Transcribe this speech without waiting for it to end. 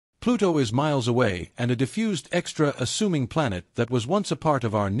Pluto is miles away and a diffused extra-assuming planet that was once a part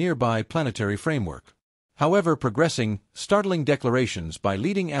of our nearby planetary framework. However, progressing, startling declarations by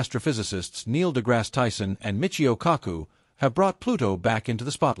leading astrophysicists Neil deGrasse Tyson and Michio Kaku have brought Pluto back into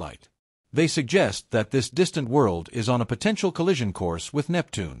the spotlight. They suggest that this distant world is on a potential collision course with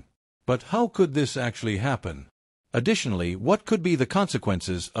Neptune. But how could this actually happen? Additionally, what could be the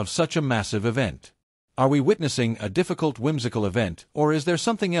consequences of such a massive event? Are we witnessing a difficult, whimsical event, or is there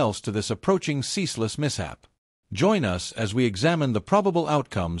something else to this approaching ceaseless mishap? Join us as we examine the probable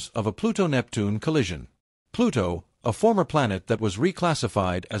outcomes of a Pluto-Neptune collision. Pluto, a former planet that was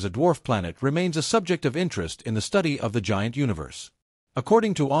reclassified as a dwarf planet, remains a subject of interest in the study of the giant universe.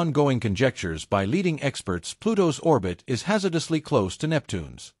 According to ongoing conjectures by leading experts, Pluto's orbit is hazardously close to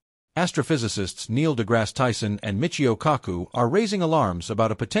Neptune's. Astrophysicists Neil deGrasse Tyson and Michio Kaku are raising alarms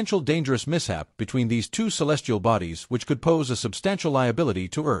about a potential dangerous mishap between these two celestial bodies which could pose a substantial liability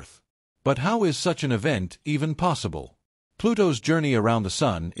to Earth. But how is such an event even possible? Pluto's journey around the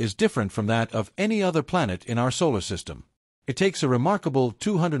Sun is different from that of any other planet in our solar system. It takes a remarkable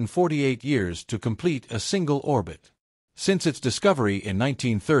 248 years to complete a single orbit. Since its discovery in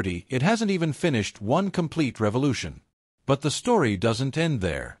 1930, it hasn't even finished one complete revolution. But the story doesn't end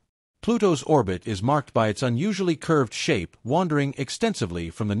there. Pluto's orbit is marked by its unusually curved shape, wandering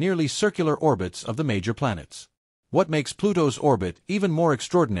extensively from the nearly circular orbits of the major planets. What makes Pluto's orbit even more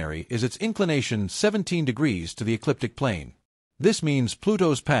extraordinary is its inclination 17 degrees to the ecliptic plane. This means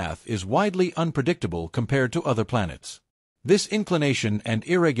Pluto's path is widely unpredictable compared to other planets. This inclination and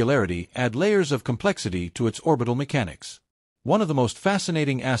irregularity add layers of complexity to its orbital mechanics. One of the most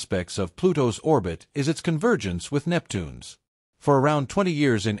fascinating aspects of Pluto's orbit is its convergence with Neptune's. For around 20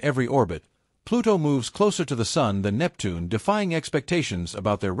 years in every orbit, Pluto moves closer to the Sun than Neptune, defying expectations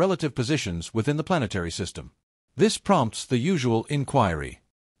about their relative positions within the planetary system. This prompts the usual inquiry: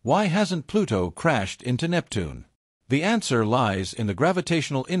 why hasn't Pluto crashed into Neptune? The answer lies in the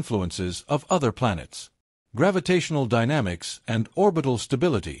gravitational influences of other planets. Gravitational dynamics and orbital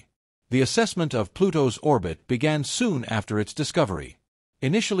stability. The assessment of Pluto's orbit began soon after its discovery.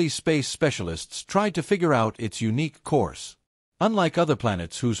 Initially, space specialists tried to figure out its unique course. Unlike other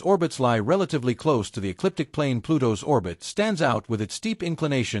planets whose orbits lie relatively close to the ecliptic plane, Pluto's orbit stands out with its steep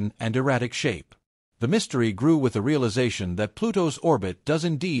inclination and erratic shape. The mystery grew with the realization that Pluto's orbit does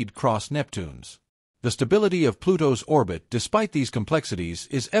indeed cross Neptune's. The stability of Pluto's orbit, despite these complexities,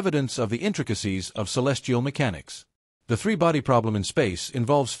 is evidence of the intricacies of celestial mechanics. The three-body problem in space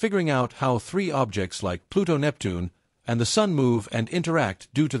involves figuring out how three objects like Pluto, Neptune, and the Sun move and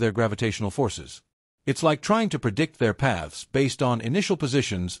interact due to their gravitational forces. It's like trying to predict their paths based on initial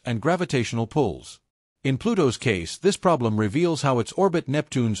positions and gravitational pulls. In Pluto's case, this problem reveals how its orbit,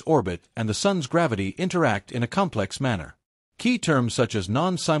 Neptune's orbit, and the Sun's gravity interact in a complex manner. Key terms such as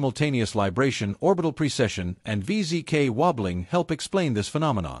non-simultaneous libration, orbital precession, and VZK wobbling help explain this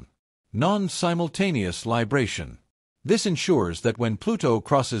phenomenon. Non-simultaneous libration. This ensures that when Pluto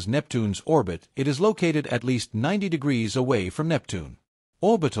crosses Neptune's orbit, it is located at least 90 degrees away from Neptune.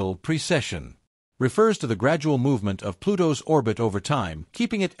 Orbital precession refers to the gradual movement of Pluto's orbit over time,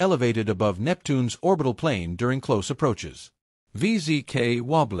 keeping it elevated above Neptune's orbital plane during close approaches. VZK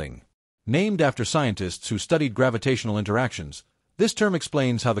wobbling. Named after scientists who studied gravitational interactions, this term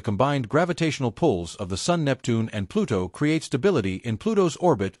explains how the combined gravitational pulls of the Sun, Neptune, and Pluto create stability in Pluto's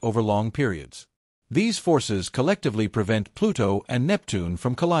orbit over long periods. These forces collectively prevent Pluto and Neptune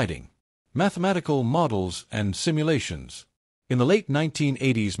from colliding. Mathematical models and simulations. In the late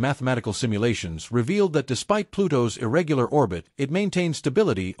 1980s, mathematical simulations revealed that despite Pluto's irregular orbit, it maintained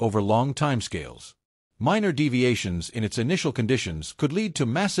stability over long timescales. Minor deviations in its initial conditions could lead to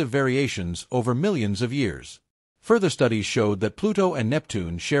massive variations over millions of years. Further studies showed that Pluto and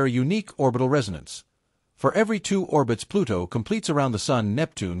Neptune share a unique orbital resonance. For every 2 orbits Pluto completes around the Sun,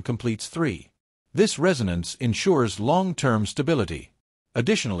 Neptune completes 3. This resonance ensures long-term stability.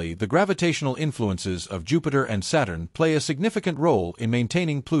 Additionally, the gravitational influences of Jupiter and Saturn play a significant role in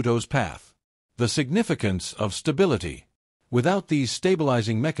maintaining Pluto's path. The significance of stability. Without these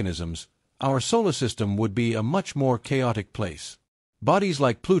stabilizing mechanisms, our solar system would be a much more chaotic place. Bodies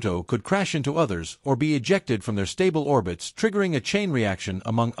like Pluto could crash into others or be ejected from their stable orbits, triggering a chain reaction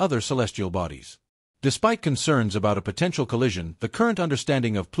among other celestial bodies. Despite concerns about a potential collision, the current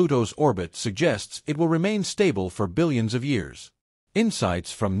understanding of Pluto's orbit suggests it will remain stable for billions of years.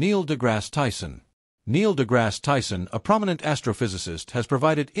 Insights from Neil deGrasse Tyson. Neil deGrasse Tyson, a prominent astrophysicist, has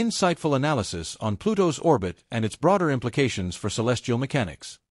provided insightful analysis on Pluto's orbit and its broader implications for celestial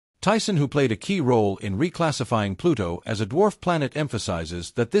mechanics. Tyson, who played a key role in reclassifying Pluto as a dwarf planet,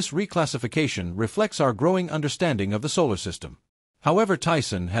 emphasizes that this reclassification reflects our growing understanding of the solar system. However,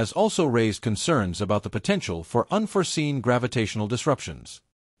 Tyson has also raised concerns about the potential for unforeseen gravitational disruptions.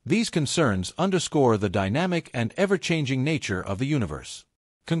 These concerns underscore the dynamic and ever-changing nature of the universe.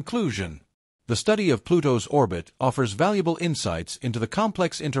 Conclusion. The study of Pluto's orbit offers valuable insights into the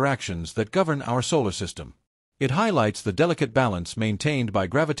complex interactions that govern our solar system. It highlights the delicate balance maintained by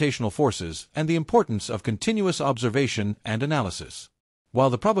gravitational forces and the importance of continuous observation and analysis. While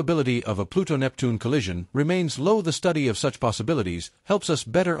the probability of a Pluto-Neptune collision remains low, the study of such possibilities helps us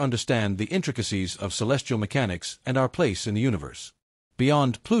better understand the intricacies of celestial mechanics and our place in the universe.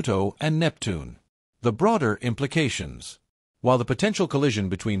 Beyond Pluto and Neptune. The broader implications. While the potential collision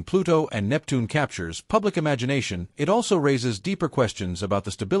between Pluto and Neptune captures public imagination, it also raises deeper questions about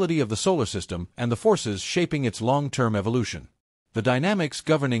the stability of the solar system and the forces shaping its long-term evolution. The dynamics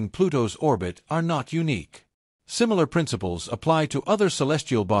governing Pluto's orbit are not unique. Similar principles apply to other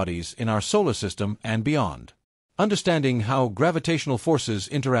celestial bodies in our solar system and beyond. Understanding how gravitational forces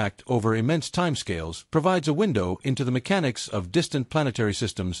interact over immense timescales provides a window into the mechanics of distant planetary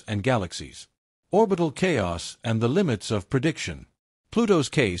systems and galaxies. Orbital chaos and the limits of prediction. Pluto's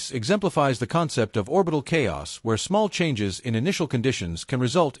case exemplifies the concept of orbital chaos, where small changes in initial conditions can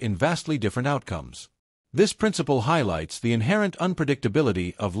result in vastly different outcomes. This principle highlights the inherent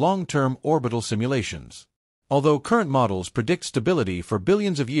unpredictability of long-term orbital simulations. Although current models predict stability for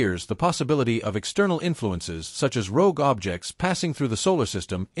billions of years, the possibility of external influences such as rogue objects passing through the solar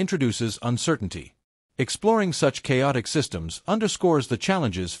system introduces uncertainty. Exploring such chaotic systems underscores the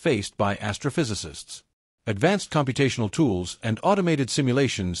challenges faced by astrophysicists. Advanced computational tools and automated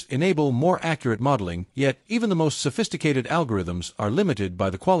simulations enable more accurate modeling, yet even the most sophisticated algorithms are limited by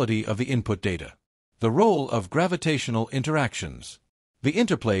the quality of the input data. The role of gravitational interactions. The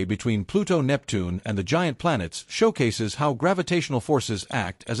interplay between Pluto, Neptune, and the giant planets showcases how gravitational forces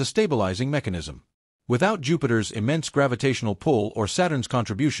act as a stabilizing mechanism. Without Jupiter's immense gravitational pull or Saturn's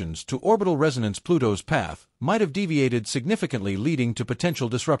contributions to orbital resonance, Pluto's path might have deviated significantly, leading to potential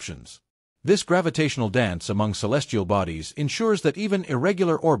disruptions. This gravitational dance among celestial bodies ensures that even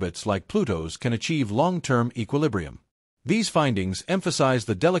irregular orbits like Pluto's can achieve long-term equilibrium. These findings emphasize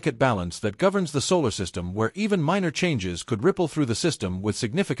the delicate balance that governs the solar system, where even minor changes could ripple through the system with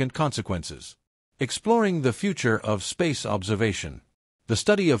significant consequences. Exploring the future of space observation. The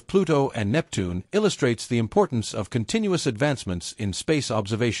study of Pluto and Neptune illustrates the importance of continuous advancements in space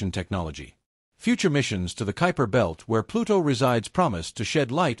observation technology. Future missions to the Kuiper Belt, where Pluto resides, promise to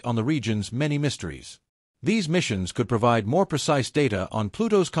shed light on the region's many mysteries. These missions could provide more precise data on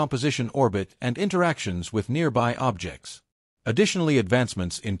Pluto's composition, orbit, and interactions with nearby objects. Additionally,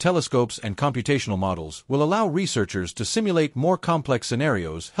 advancements in telescopes and computational models will allow researchers to simulate more complex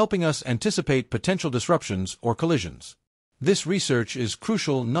scenarios, helping us anticipate potential disruptions or collisions. This research is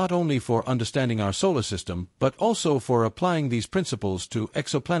crucial not only for understanding our solar system, but also for applying these principles to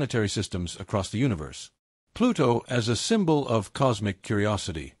exoplanetary systems across the universe. Pluto as a symbol of cosmic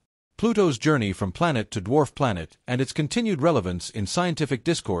curiosity. Pluto's journey from planet to dwarf planet and its continued relevance in scientific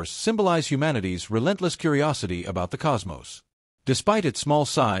discourse symbolize humanity's relentless curiosity about the cosmos. Despite its small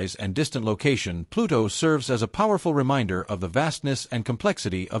size and distant location, Pluto serves as a powerful reminder of the vastness and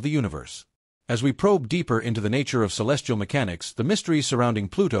complexity of the universe. As we probe deeper into the nature of celestial mechanics, the mysteries surrounding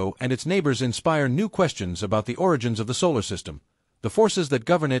Pluto and its neighbors inspire new questions about the origins of the solar system, the forces that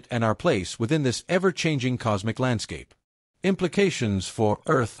govern it, and our place within this ever-changing cosmic landscape. Implications for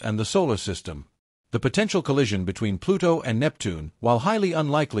Earth and the solar system. The potential collision between Pluto and Neptune, while highly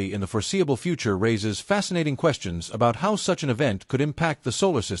unlikely in the foreseeable future, raises fascinating questions about how such an event could impact the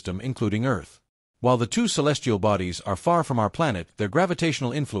solar system, including Earth. While the two celestial bodies are far from our planet, their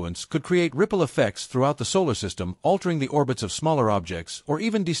gravitational influence could create ripple effects throughout the solar system, altering the orbits of smaller objects or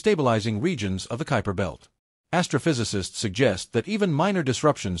even destabilizing regions of the Kuiper Belt. Astrophysicists suggest that even minor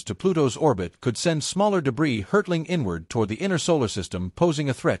disruptions to Pluto's orbit could send smaller debris hurtling inward toward the inner solar system, posing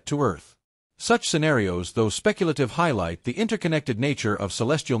a threat to Earth. Such scenarios, though speculative, highlight the interconnected nature of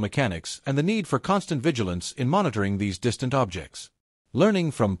celestial mechanics and the need for constant vigilance in monitoring these distant objects. Learning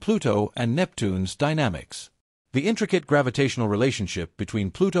from Pluto and Neptune's dynamics. The intricate gravitational relationship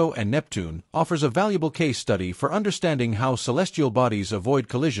between Pluto and Neptune offers a valuable case study for understanding how celestial bodies avoid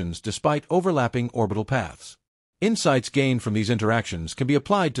collisions despite overlapping orbital paths. Insights gained from these interactions can be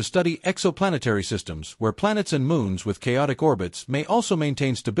applied to study exoplanetary systems, where planets and moons with chaotic orbits may also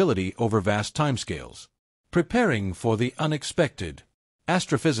maintain stability over vast timescales. Preparing for the unexpected.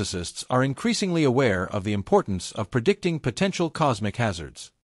 Astrophysicists are increasingly aware of the importance of predicting potential cosmic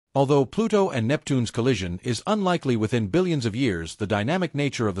hazards. Although Pluto and Neptune's collision is unlikely within billions of years, the dynamic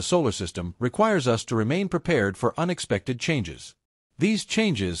nature of the solar system requires us to remain prepared for unexpected changes. These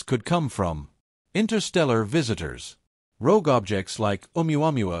changes could come from interstellar visitors. rogue objects like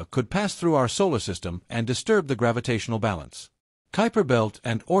Oumuamua could pass through our solar system and disturb the gravitational balance. Kuiper Belt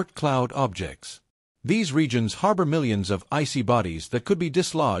and Oort cloud objects. These regions harbor millions of icy bodies that could be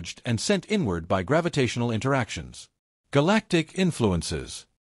dislodged and sent inward by gravitational interactions. Galactic influences.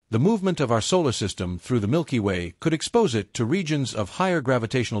 The movement of our solar system through the Milky Way could expose it to regions of higher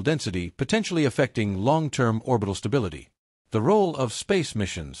gravitational density, potentially affecting long-term orbital stability. The role of space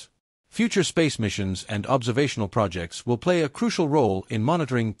missions. Future space missions and observational projects will play a crucial role in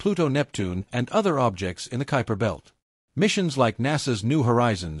monitoring Pluto, Neptune, and other objects in the Kuiper Belt. Missions like NASA's New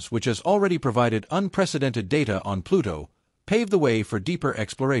Horizons, which has already provided unprecedented data on Pluto, pave the way for deeper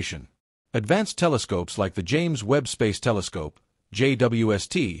exploration. Advanced telescopes like the James Webb Space Telescope,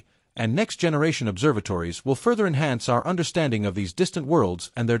 JWST, and next-generation observatories will further enhance our understanding of these distant worlds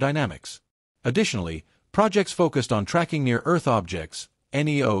and their dynamics. Additionally, projects focused on tracking near-Earth objects,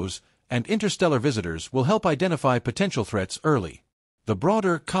 NEOs, and interstellar visitors will help identify potential threats early. The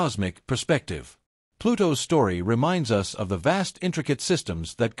broader cosmic perspective. Pluto's story reminds us of the vast, intricate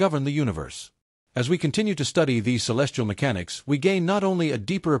systems that govern the universe. As we continue to study these celestial mechanics, we gain not only a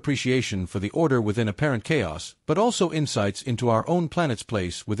deeper appreciation for the order within apparent chaos, but also insights into our own planet's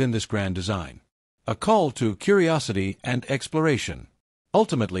place within this grand design. A call to curiosity and exploration.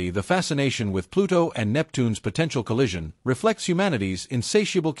 Ultimately, the fascination with Pluto and Neptune's potential collision reflects humanity's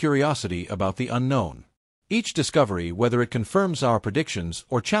insatiable curiosity about the unknown. Each discovery, whether it confirms our predictions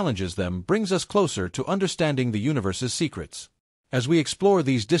or challenges them, brings us closer to understanding the universe's secrets. As we explore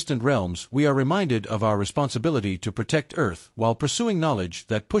these distant realms, we are reminded of our responsibility to protect Earth while pursuing knowledge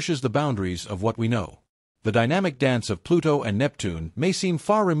that pushes the boundaries of what we know. The dynamic dance of Pluto and Neptune may seem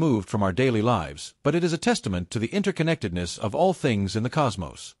far removed from our daily lives, but it is a testament to the interconnectedness of all things in the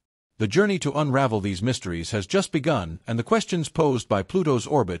cosmos. The journey to unravel these mysteries has just begun, and the questions posed by Pluto's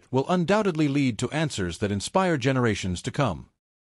orbit will undoubtedly lead to answers that inspire generations to come.